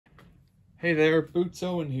Hey there, Boots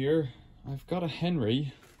Owen here. I've got a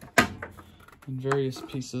Henry in various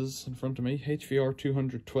pieces in front of me, HVR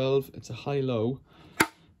 212. It's a high-low.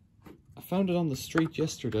 I found it on the street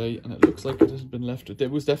yesterday and it looks like it has been left. It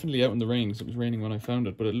was definitely out in the rain because it was raining when I found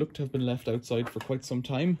it, but it looked to have been left outside for quite some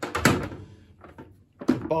time.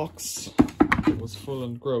 The box was full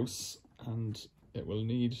and gross and it will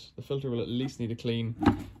need, the filter will at least need a clean,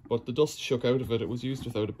 but the dust shook out of it. It was used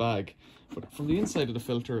without a bag. But from the inside of the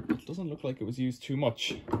filter, it doesn't look like it was used too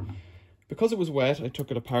much. Because it was wet, I took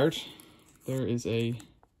it apart. There is a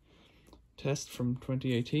test from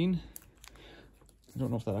 2018. I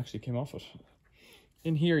don't know if that actually came off it.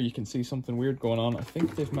 In here you can see something weird going on. I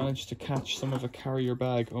think they've managed to catch some of a carrier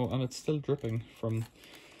bag. Oh, and it's still dripping from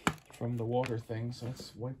the water thing, so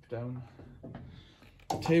let's wipe down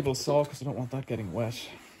the table saw because I don't want that getting wet.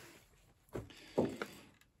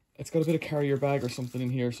 It's got a bit of carrier bag or something in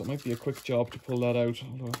here, so it might be a quick job to pull that out,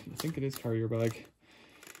 although I think it is carrier bag.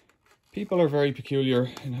 People are very peculiar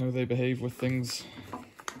in how they behave with things,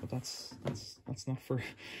 but that's not for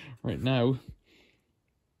right now.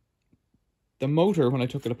 The motor, when I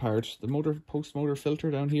took it apart, the motor post-motor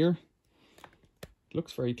filter down here,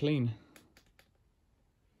 looks very clean.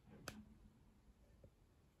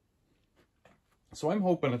 So I'm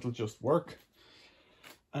hoping it'll just work.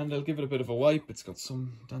 And I'll give it a bit of a wipe. It's got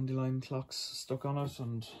some dandelion clocks stuck on it,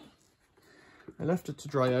 and I left it to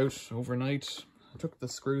dry out overnight. I took the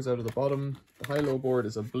screws out of the bottom. The high-low board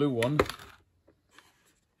is a blue one,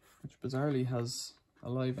 which bizarrely has a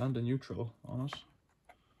live and a neutral on it.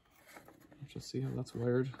 Let's just see how that's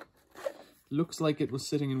wired. Looks like it was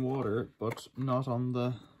sitting in water, but not on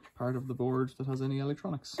the part of the board that has any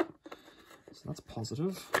electronics. So that's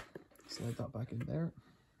positive. Slide that back in there.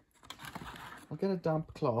 I'll get a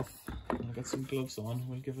damp cloth and I'll get some gloves on.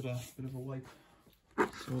 We'll give it a bit of a wipe.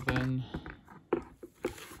 So then,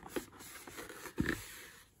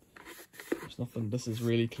 there's nothing, this is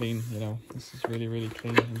really clean, you know, this is really, really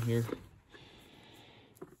clean in here.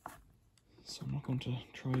 So I'm not going to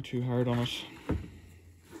try too hard on it.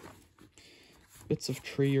 Bits of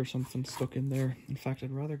tree or something stuck in there. In fact,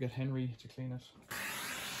 I'd rather get Henry to clean it.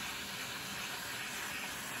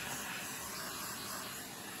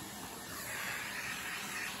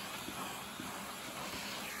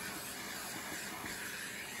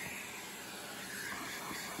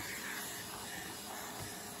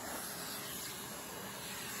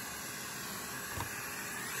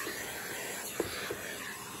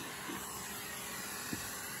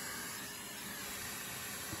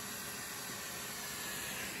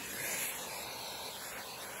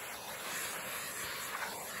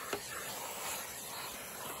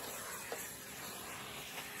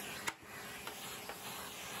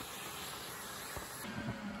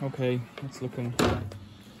 Okay, that's looking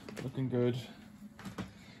good.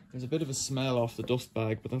 There's a bit of a smell off the dust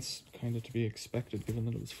bag, but that's kind of to be expected given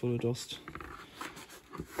that it was full of dust.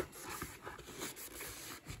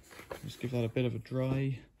 Just give that a bit of a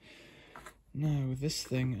dry. Now this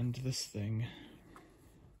thing and this thing,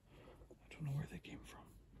 I don't know where they came from.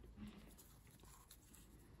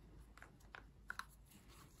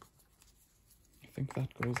 I think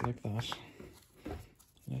that goes like that.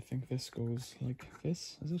 I think this goes like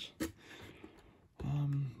this, is it?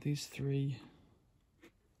 These three.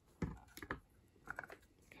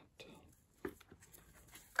 Can't tell.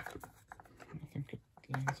 I think it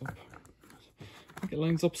lines up. I think it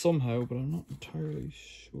lines up somehow, but I'm not entirely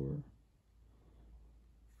sure.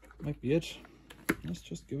 Might be it. Let's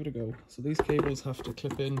just give it a go. So these cables have to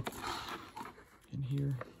clip in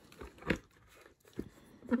here.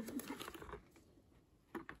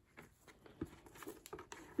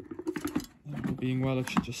 Being well, it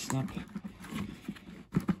should just snap.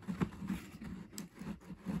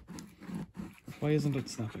 Why isn't it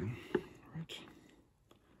snapping? Right.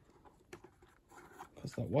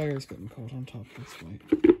 Because that wire is getting caught on top, that's why.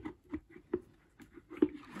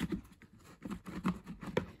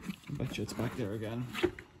 I bet you it's back there again.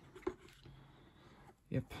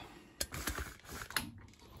 Yep.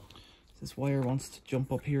 This wire wants to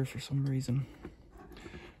jump up here for some reason.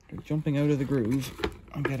 They're jumping out of the groove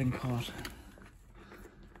and getting caught.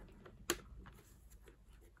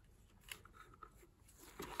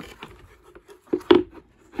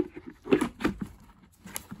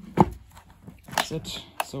 It.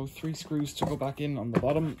 So 3 screws to go back in on the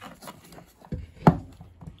bottom.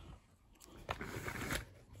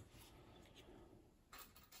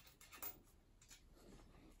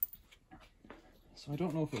 So I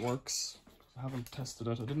don't know if it works. I haven't tested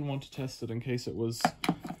it. I didn't want to test it in case it was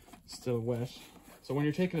still wet. So when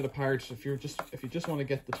you're taking it apart, if you just want to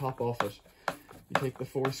get the top off it, you take the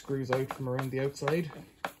 4 screws out from around the outside.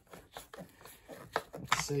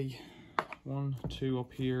 see, 1, 2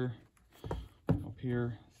 up here,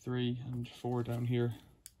 3 and 4 down here.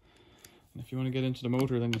 And if you want to get into the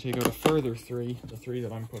motor, then you take out a further 3, the 3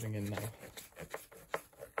 that I'm putting in now.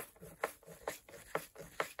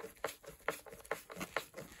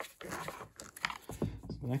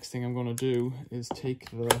 So the next thing I'm going to do is take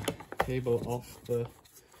the cable off the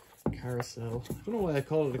carousel. I don't know why I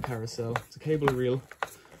call it a carousel. It's a cable reel.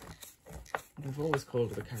 But I've always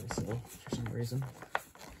called it a carousel for some reason.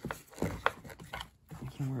 I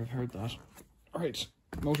don't know where I've heard that. Alright,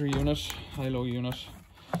 motor unit, high-low unit.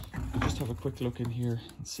 We'll just have a quick look in here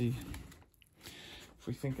and see if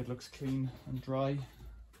we think it looks clean and dry.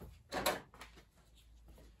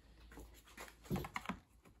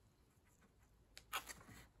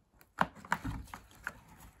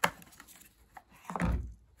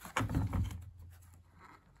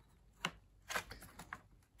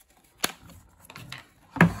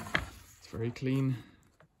 Very clean.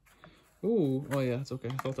 Ooh, oh yeah, it's okay.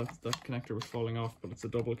 I thought that connector was falling off, but it's a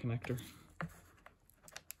double connector.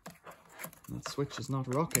 And that switch is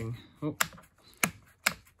not rocking. Oh,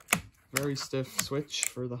 very stiff switch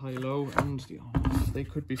for the high-low and the on-off. They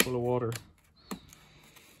could be full of water.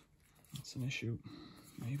 That's an issue,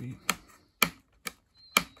 maybe.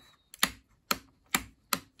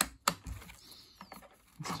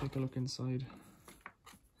 Let's take a look inside.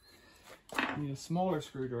 Need a smaller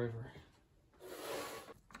screwdriver.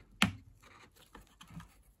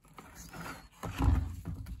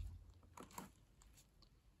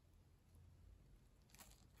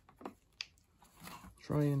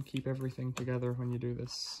 Try and keep everything together when you do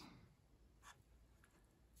this.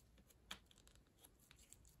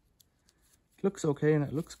 It looks okay and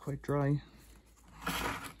it looks quite dry.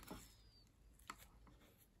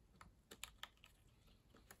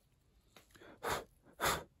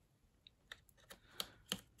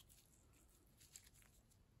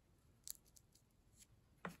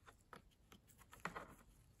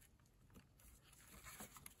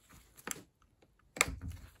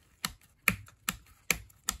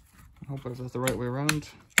 I hope I've got the right way around.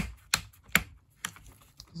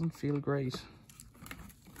 Doesn't feel great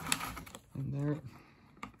in there.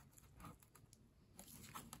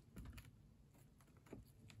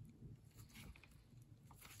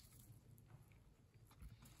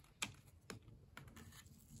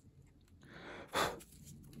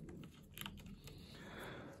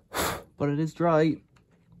 But it is dry. I'm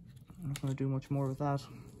not going to do much more with that.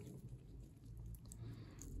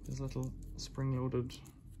 These little spring-loaded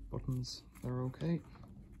buttons, they're okay.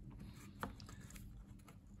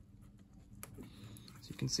 As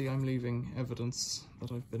you can see, I'm leaving evidence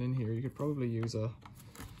that I've been in here. You could probably use a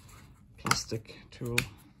plastic tool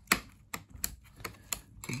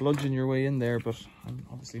to bludgeon your way in there, but I'm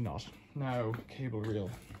obviously not. Now, cable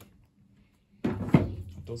reel.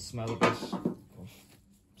 It does smell a bit of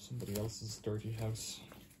somebody else's dirty house,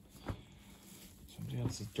 somebody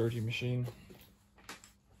else's dirty machine.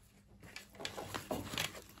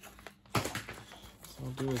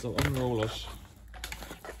 What I'll do is I'll unroll it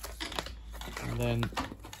and then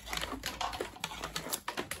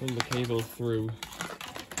pull the cable through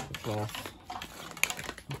the cloth.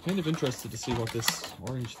 I'm kind of interested to see what this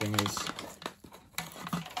orange thing is.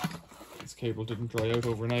 This cable didn't dry out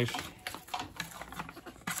overnight.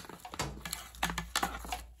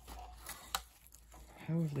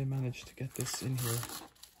 How have they managed to get this in here?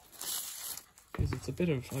 Because it's a bit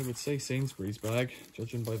of, I would say, Sainsbury's bag,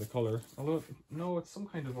 judging by the colour. Although, no, it's some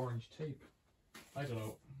kind of orange tape. I don't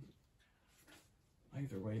know.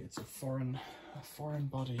 Either way, it's a foreign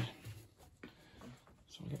body.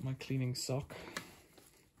 So I'll get my cleaning sock.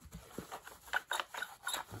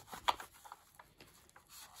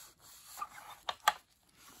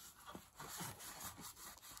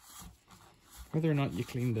 Whether or not you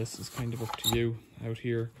clean this is kind of up to you out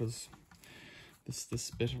here, because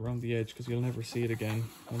this bit around the edge, because you'll never see it again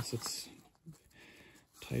once it's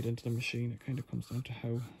tied into the machine. It kind of comes down to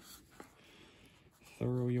how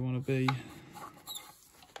thorough you want to be.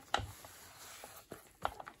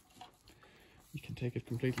 You can take it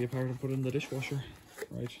completely apart and put it in the dishwasher.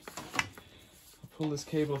 Right, I'll pull this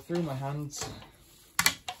cable through my hands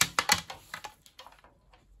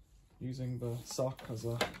using the sock as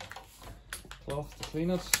a cloth to clean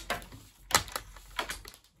it.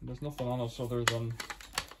 There's nothing on it other than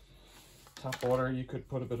tap water. You could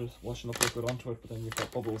put a bit of washing up liquid onto it, but then you've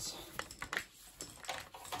got bubbles.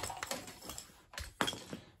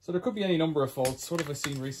 So there could be any number of faults. What have I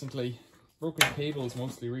seen recently? Broken cables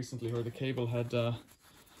mostly recently, where the cable had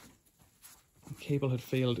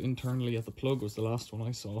failed internally at the plug was the last one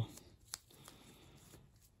I saw.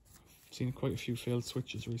 I've seen quite a few failed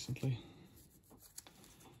switches recently.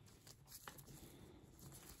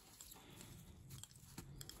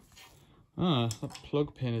 Ah, that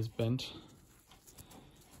plug pin is bent.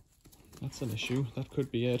 That's an issue. That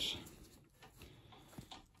could be it.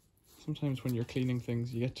 Sometimes when you're cleaning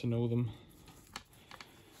things, you get to know them.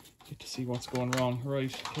 Get to see what's going wrong.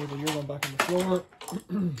 Right, cable, you're going back on the floor.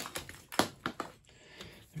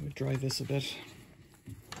 We'll dry this a bit.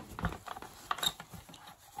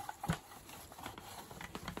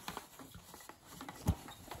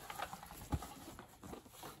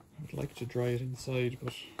 I'd like to dry it inside,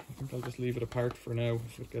 but I think I'll just leave it apart for now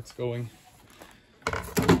if it gets going.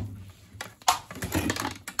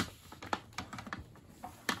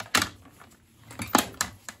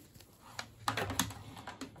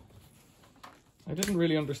 I didn't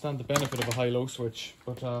really understand the benefit of a high-low switch,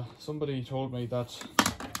 but somebody told me that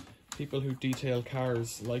people who detail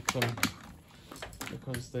cars like them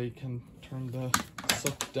because they can turn the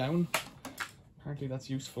suck down. Apparently that's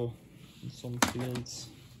useful in some fields.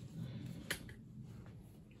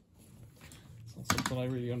 It's not something I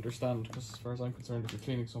really understand, because as far as I'm concerned, if you're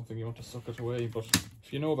cleaning something you want to suck it away, but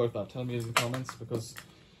if you know about that, tell me in the comments, because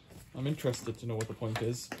I'm interested to know what the point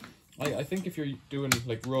is. I think if you're doing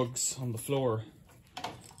like rugs on the floor,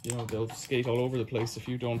 you know, they'll skate all over the place if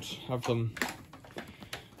you don't have them,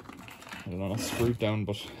 I don't know, not screwed down,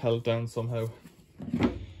 but held down somehow.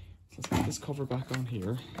 So let's put this cover back on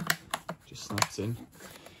here. Just snaps in.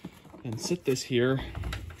 And sit this here.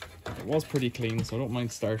 It was pretty clean, so I don't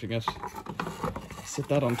mind starting it. Sit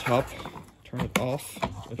that on top. Turn it off.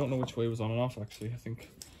 I don't know which way it was on and off, actually. I think.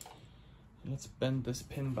 Let's bend this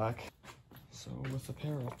pin back. So with a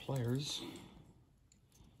pair of pliers.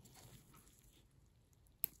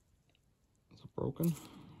 Broken,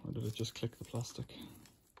 or did it just click the plastic?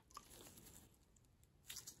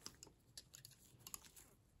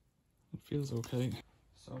 It feels okay.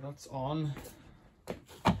 So that's on.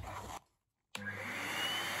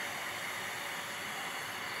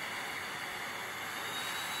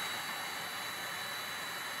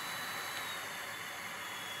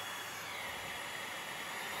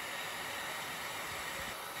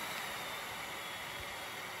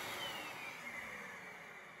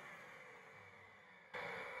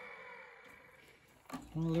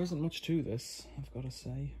 Well, there isn't much to this, I've got to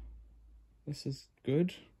say. This is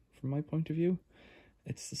good from my point of view.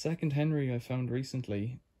 It's the second Henry I found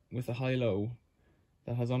recently with a high-low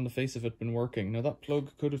that has on the face of it been working. Now that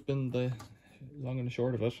plug could have been the long and the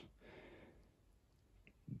short of it.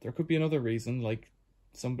 There could be another reason, like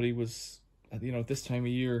somebody was, you know, this time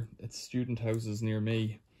of year, it's student houses near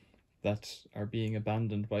me that are being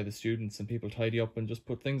abandoned by the students, and people tidy up and just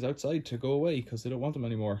put things outside to go away because they don't want them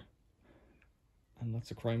anymore. And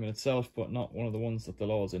that's a crime in itself, but not one of the ones that the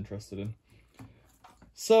law is interested in.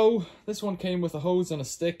 So this one came with a hose and a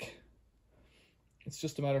stick. It's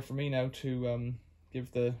just a matter for me now to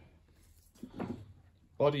give the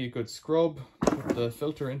body a good scrub, put the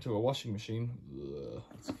filter into a washing machine.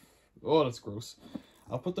 Oh, that's gross.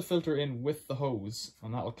 I'll put the filter in with the hose,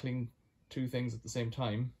 and that'll clean two things at the same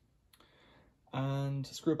time, and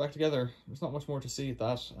screw it back together. There's not much more to see at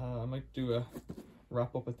that. I might do a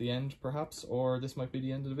wrap up at the end perhaps, or this might be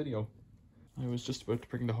the end of the video. I was just about to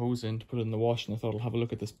bring the hose in to put it in the wash, and I thought I'll have a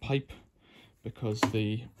look at this pipe, because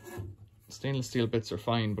the stainless steel bits are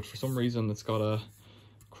fine, but for some reason it's got a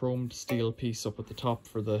chromed steel piece up at the top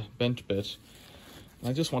for the bent bit. And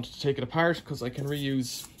I just wanted to take it apart because I can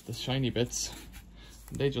reuse the shiny bits.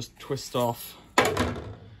 They just twist off.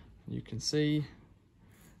 You can see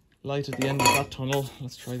light at the end of that tunnel.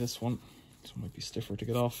 Let's try this one. This one might be stiffer to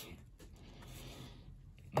get off.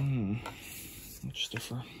 Much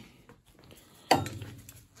stiffer. I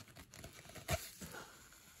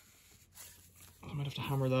might have to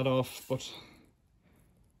hammer that off, but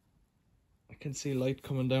I can see light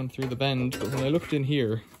coming down through the bend. But when I looked in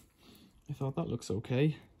here, I thought that looks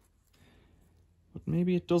okay, but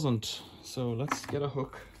maybe it doesn't. So let's get a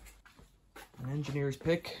hook, an engineer's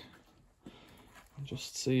pick, and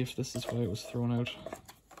just see if this is why it was thrown out.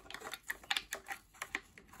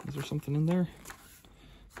 Is there something in there?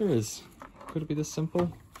 There is. Could it be this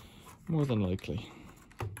simple? More than likely.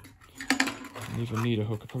 I don't even need a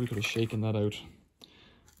hook. I probably could have shaken that out.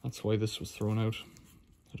 That's why this was thrown out.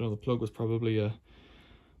 I don't know, the plug was probably a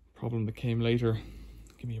problem that came later.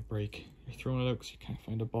 Give me a break. You're throwing it out because you can't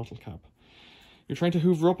find a bottle cap. You're trying to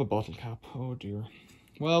hoover up a bottle cap. Oh dear.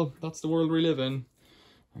 Well, that's the world we live in.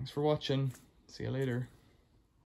 Thanks for watching. See you later.